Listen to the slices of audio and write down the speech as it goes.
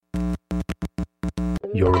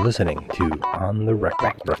You're listening to On the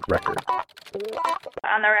Record.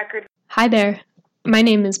 On the Record. Hi there. My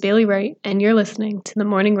name is Bailey Wright, and you're listening to The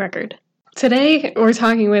Morning Record. Today, we're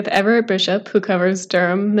talking with Everett Bishop, who covers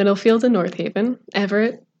Durham, Middlefield, and North Haven.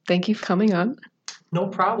 Everett, thank you for coming on. No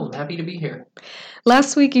problem. Happy to be here.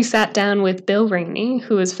 Last week, you sat down with Bill Rainey,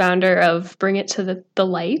 who is founder of Bring It to the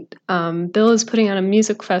Light. Bill is putting on a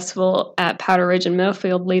music festival at Powder Ridge and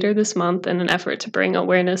Middlefield later this month in an effort to bring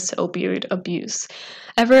awareness to opioid abuse.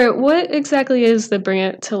 Everett, what exactly is the Bring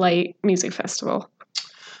It to Light Music Festival?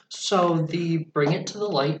 So the Bring It to the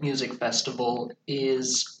Light Music Festival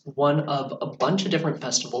is one of a bunch of different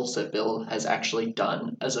festivals that Bill has actually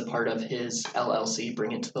done as a part of his LLC,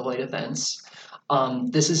 Bring It to the Light Events.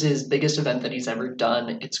 This is his biggest event that he's ever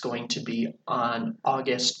done. It's going to be on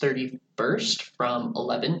August 31st from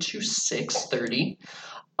 11 to 6:30.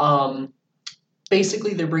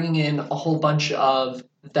 Basically, they're bringing in a whole bunch of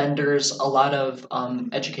vendors, a lot of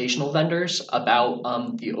educational vendors about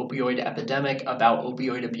the opioid epidemic, about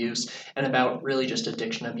opioid abuse, and about really just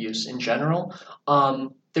addiction abuse in general.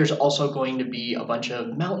 There's also going to be a bunch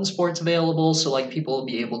of mountain sports available, so like people will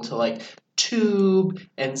be able to tube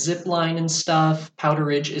and zip line and stuff. Powder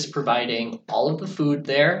Ridge is providing all of the food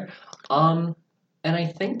there. And I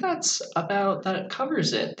think that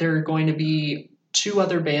covers it. There are going to be two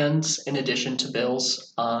other bands in addition to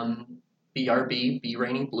Bill's. BRB, B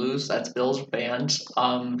Raining Blues, that's Bill's band.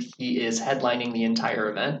 He is headlining the entire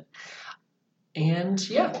event. And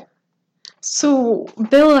yeah. So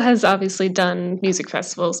Bill has obviously done music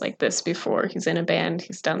festivals like this before. He's in a band.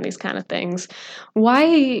 He's done these kind of things.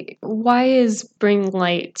 Why is Bring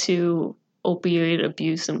Light to opioid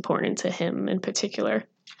abuse important to him in particular?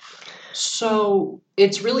 So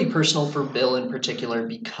it's really personal for Bill in particular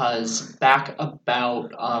because back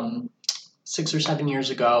about 6 or 7 years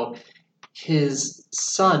ago, his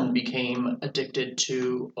son became addicted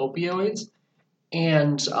to opioids.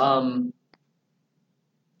 And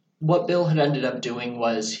what Bill had ended up doing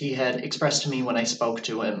was he had expressed to me when I spoke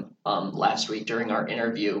to him last week during our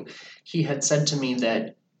interview, he had said to me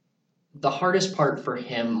that the hardest part for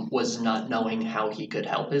him was not knowing how he could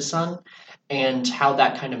help his son, and how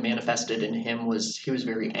that kind of manifested in him was he was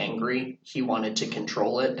very angry. He wanted to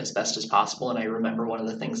control it as best as possible, and I remember one of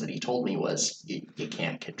the things that he told me was, you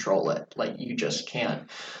can't control it. You just can't.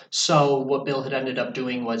 So what Bill had ended up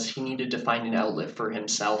doing was he needed to find an outlet for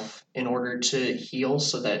himself in order to heal,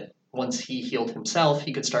 so that once he healed himself,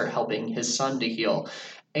 he could start helping his son to heal.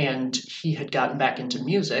 And he had gotten back into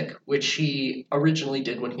music, which he originally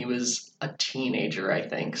did when he was a teenager, I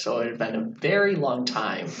think. So it had been a very long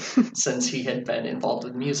time since he had been involved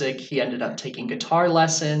with music. He ended up taking guitar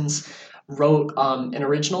lessons, wrote an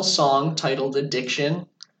original song titled Addiction.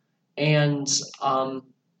 And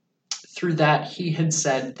through that, he had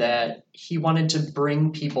said that he wanted to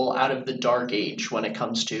bring people out of the dark age when it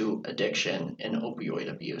comes to addiction and opioid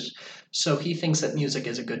abuse. So he thinks that music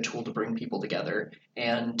is a good tool to bring people together.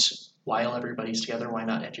 And while everybody's together, why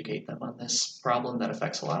not educate them on this problem that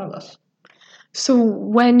affects a lot of us? So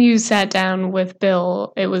when you sat down with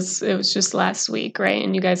Bill, it was just last week, right?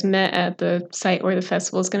 And you guys met at the site where the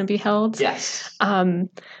festival is going to be held? Yes.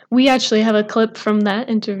 We actually have a clip from that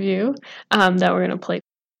interview that we're going to play.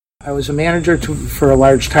 I was a manager for a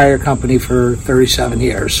large tire company for 37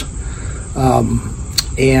 years.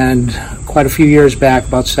 And quite a few years back,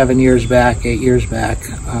 about 8 years back,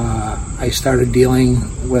 I started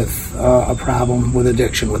dealing with a problem with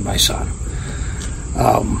addiction with my son.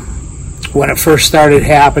 When it first started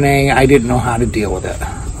happening, I didn't know how to deal with it.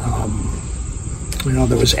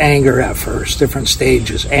 There was anger at first, different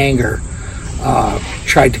stages, anger.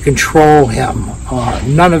 Tried to control him.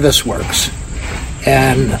 None of this works.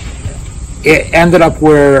 And it ended up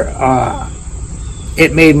where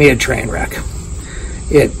it made me a train wreck.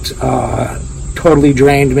 It totally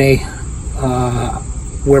drained me,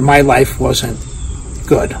 where my life wasn't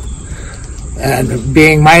good. And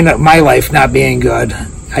being my life not being good,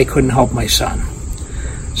 I couldn't help my son.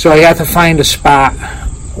 So I had to find a spot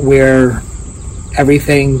where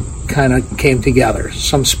everything kind of came together.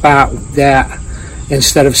 Some spot that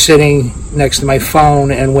instead of sitting next to my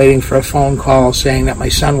phone and waiting for a phone call saying that my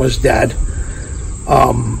son was dead,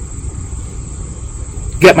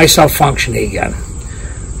 get myself functioning again.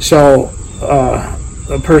 So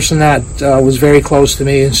a person that was very close to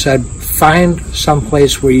me and said, find some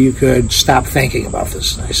place where you could stop thinking about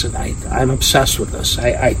this. And I said, I'm obsessed with this.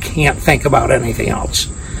 I can't think about anything else.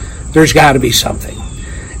 There's got to be something.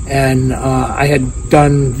 And I had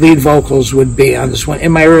done lead vocals with bands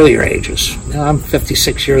in my earlier ages. Now, I'm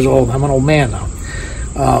 56 years old. I'm an old man now.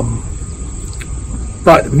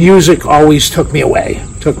 But music always took me away,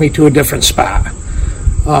 took me to a different spot.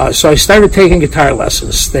 So I started taking guitar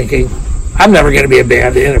lessons, thinking, I'm never going to be in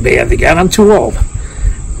a band again. I'm too old.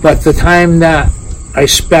 But the time that I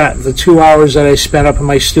spent, the 2 hours that I spent up in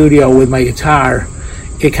my studio with my guitar,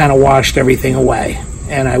 it kind of washed everything away.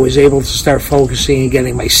 And I was able to start focusing and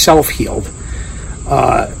getting myself healed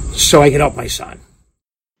so I could help my son.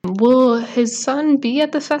 Will his son be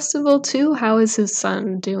at the festival too? How is his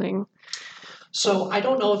son doing? So I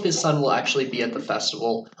don't know if his son will actually be at the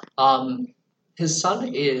festival. His son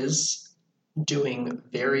is doing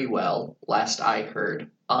very well, last I heard.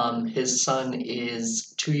 His son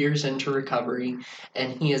is 2 years into recovery,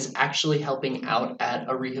 and he is actually helping out at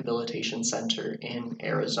a rehabilitation center in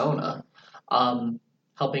Arizona,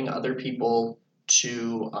 helping other people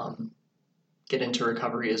to get into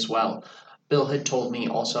recovery as well. Bill had told me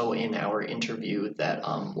also in our interview that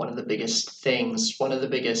one of the biggest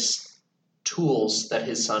tools that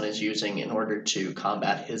his son is using in order to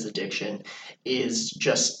combat his addiction is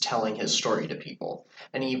just telling his story to people.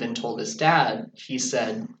 And he even told his dad, he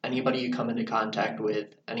said, anybody you come into contact with,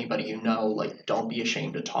 anybody you know, like, don't be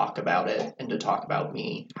ashamed to talk about it and to talk about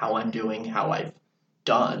me, how I'm doing, how I've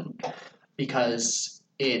done, because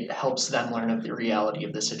it helps them learn of the reality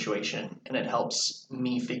of the situation, and it helps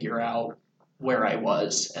me figure out where I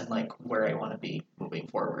was and like where I want to be moving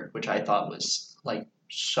forward, which I thought was like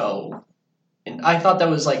so, and I thought that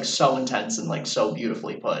was like so intense and like so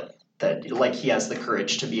beautifully put, that like he has the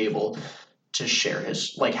courage to be able to share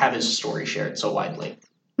his, like, have his story shared so widely.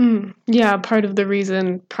 Yeah, part of the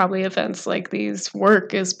reason probably events like these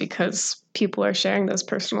work is because people are sharing those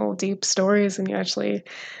personal, deep stories, and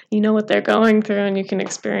you know what they're going through, and you can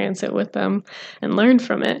experience it with them and learn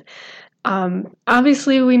from it.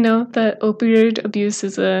 Obviously, we know that opioid abuse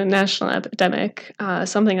is a national epidemic,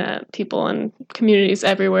 something that people in communities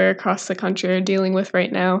everywhere across the country are dealing with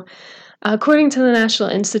right now. According to the National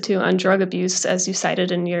Institute on Drug Abuse, as you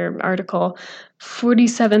cited in your article,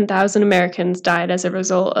 47,000 Americans died as a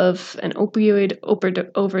result of an opioid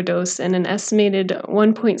overdose, and an estimated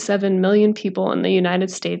 1.7 million people in the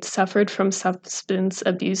United States suffered from substance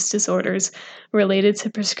abuse disorders related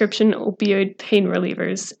to prescription opioid pain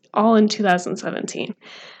relievers, all in 2017.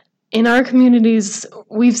 In our communities,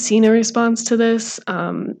 we've seen a response to this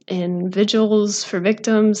in vigils for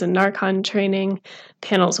victims and Narcan training,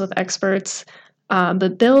 panels with experts.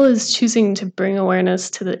 But Bill is choosing to bring awareness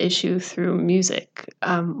to the issue through music.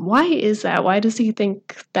 Why is that? Why does he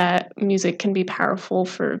think that music can be powerful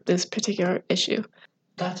for this particular issue?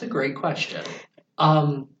 That's a great question.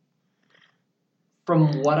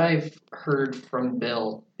 From what I've heard from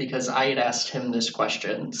Bill, because I had asked him this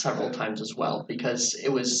question several times as well, because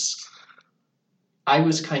I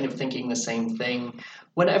was kind of thinking the same thing.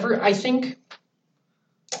 Whenever I think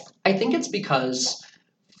it's because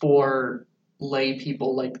for lay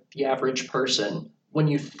people, like the average person, when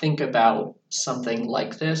you think about something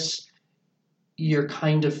like this, you're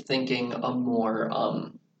kind of thinking a more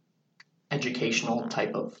educational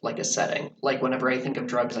type of like a setting. Like whenever I think of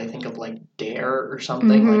drugs, I think of like DARE or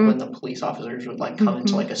something, like when the police officers would like come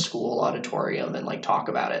into like a school auditorium and like talk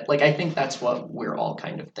about it. Like I think that's what we're all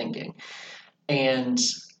kind of thinking. And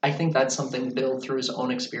I think that's something Bill, through his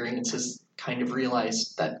own experiences, kind of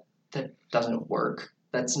realized that doesn't work.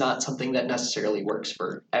 That's not something that necessarily works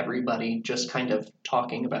for everybody. Just kind of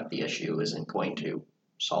talking about the issue isn't going to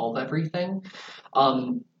solve everything.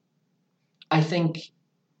 I think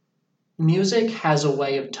music has a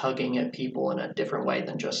way of tugging at people in a different way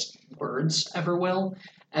than just words ever will.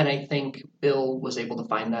 And I think Bill was able to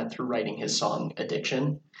find that through writing his song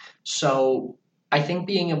Addiction. So I think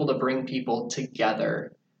being able to bring people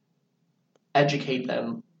together, educate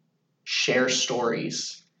them, share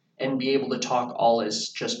stories, and be able to talk all as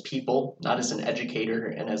just people, not as an educator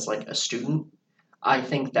and as like a student, I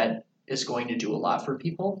think that is going to do a lot for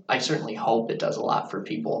people. I certainly hope it does a lot for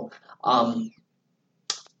people.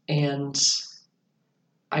 And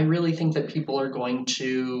I really think that people are going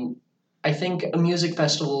to, I think a music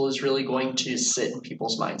festival is really going to sit in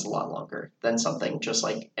people's minds a lot longer than something just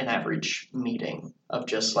like an average meeting of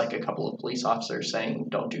just like a couple of police officers saying,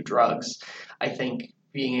 don't do drugs. I think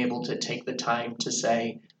being able to take the time to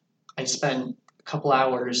say, I spent a couple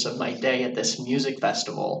hours of my day at this music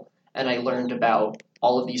festival and I learned about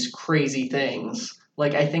all of these crazy things.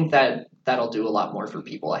 Like, I think that'll do a lot more for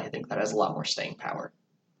people. I think that has a lot more staying power.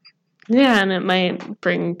 Yeah, and it might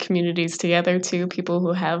bring communities together too, people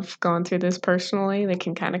who have gone through this personally. They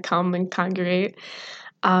can kind of come and congregate.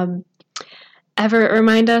 Ever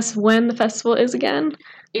remind us when the festival is again?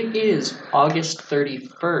 It is August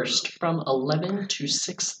 31st from 11 to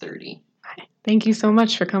 6:30. Thank you so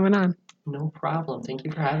much for coming on. No problem. Thank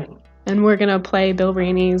you for having me. And we're going to play Bill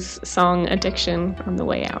Rainey's song Addiction on the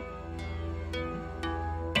way out.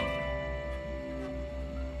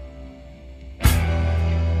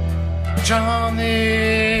 John,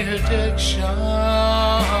 the addiction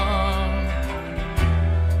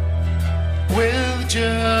with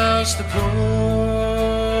just the pull.